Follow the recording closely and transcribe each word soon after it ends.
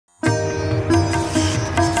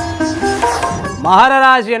மகர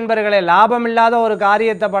ராசி என்பர்களே, லாபம் இல்லாத ஒரு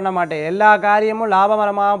காரியத்தை பண்ண மாட்டேன். எல்லா காரியமும்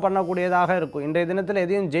லாபகரமாக பண்ணக்கூடியதாக இருக்கும். இன்றைய தினத்தில்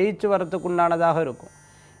எதையும் ஜெயிச்சு வரத்துக்கு உண்டானதாக இருக்கும்.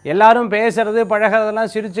 எல்லாரும் பேசுறது பழகிறதெல்லாம்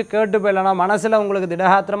சிரித்து கேட்டு போயிடலாம். மனசில் உங்களுக்கு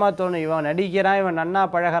திடகாத்திரமாக தோணும், இவன் நடிக்கிறான், இவன் நன்னா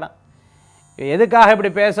பழகிறான், எதுக்காக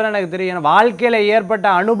இப்படி பேசுகிறேன்னு எனக்கு தெரியும். வாழ்க்கையில் ஏற்பட்ட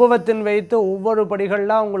அனுபவத்தின் வைத்து ஒவ்வொரு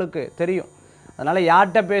படிகள்லாம் உங்களுக்கு தெரியும். அதனால்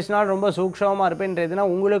யார்கிட்ட பேசினாலும் ரொம்ப சூக்ஷமாக இருப்பேன். இன்றைய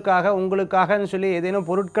தினம் உங்களுக்காகன்னு சொல்லி ஏதேனும்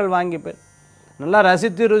பொருட்கள் வாங்கிப்பேன். நல்லா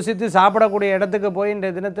ரசித்து ருசித்து சாப்பிடக்கூடிய இடத்துக்கு போய்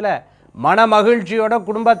இன்றைய தினத்தில் மன மகிழ்ச்சியோட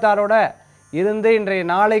குடும்பத்தாரோட இருந்து இன்றைய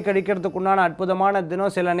நாளை கழிக்கிறதுக்குண்டான அற்புதமான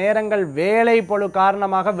தினம். சில நேரங்கள் வேலை பளு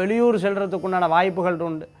காரணமாக வெளியூர் செல்கிறதுக்குண்டான வாய்ப்புகள்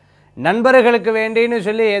உண்டு. நண்பர்களுக்கு வேண்டின்னு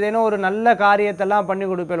சொல்லி ஏதேனும் ஒரு நல்ல காரியத்தெல்லாம் பண்ணி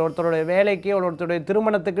கொடுப்பேன். ஒருத்தருடைய வேலைக்கு ஒருத்தருடைய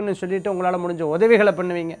திருமணத்துக்குன்னு சொல்லிட்டு உங்களால் முடிஞ்ச உதவிகளை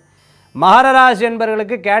பண்ணுவீங்க. மகர ராசி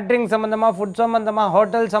என்பவர்களுக்கு கேட்ரிங் சம்மந்தமாக, ஃபுட் சம்மந்தமாக,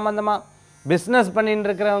 ஹோட்டல் சம்மந்தமாக பிஸ்னஸ் பண்ணிட்டு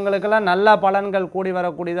இருக்கிறவங்களுக்கெல்லாம் நல்ல பலன்கள் கூடி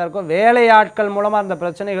வரக்கூடியதாக இருக்கும். வேலையாட்கள் மூலமாக அந்த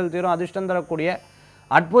பிரச்சனைகள் தீரும். அதிர்ஷ்டம் தரக்கூடிய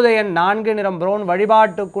அற்புத எண் 4, நிறம் பிரவுன்.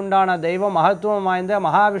 வழிபாட்டுக்குண்டான தெய்வம் மகத்துவம் வாய்ந்த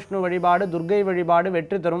மகாவிஷ்ணு வழிபாடு, துர்க்கை வழிபாடு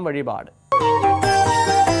வெற்றி தரும் வழிபாடு.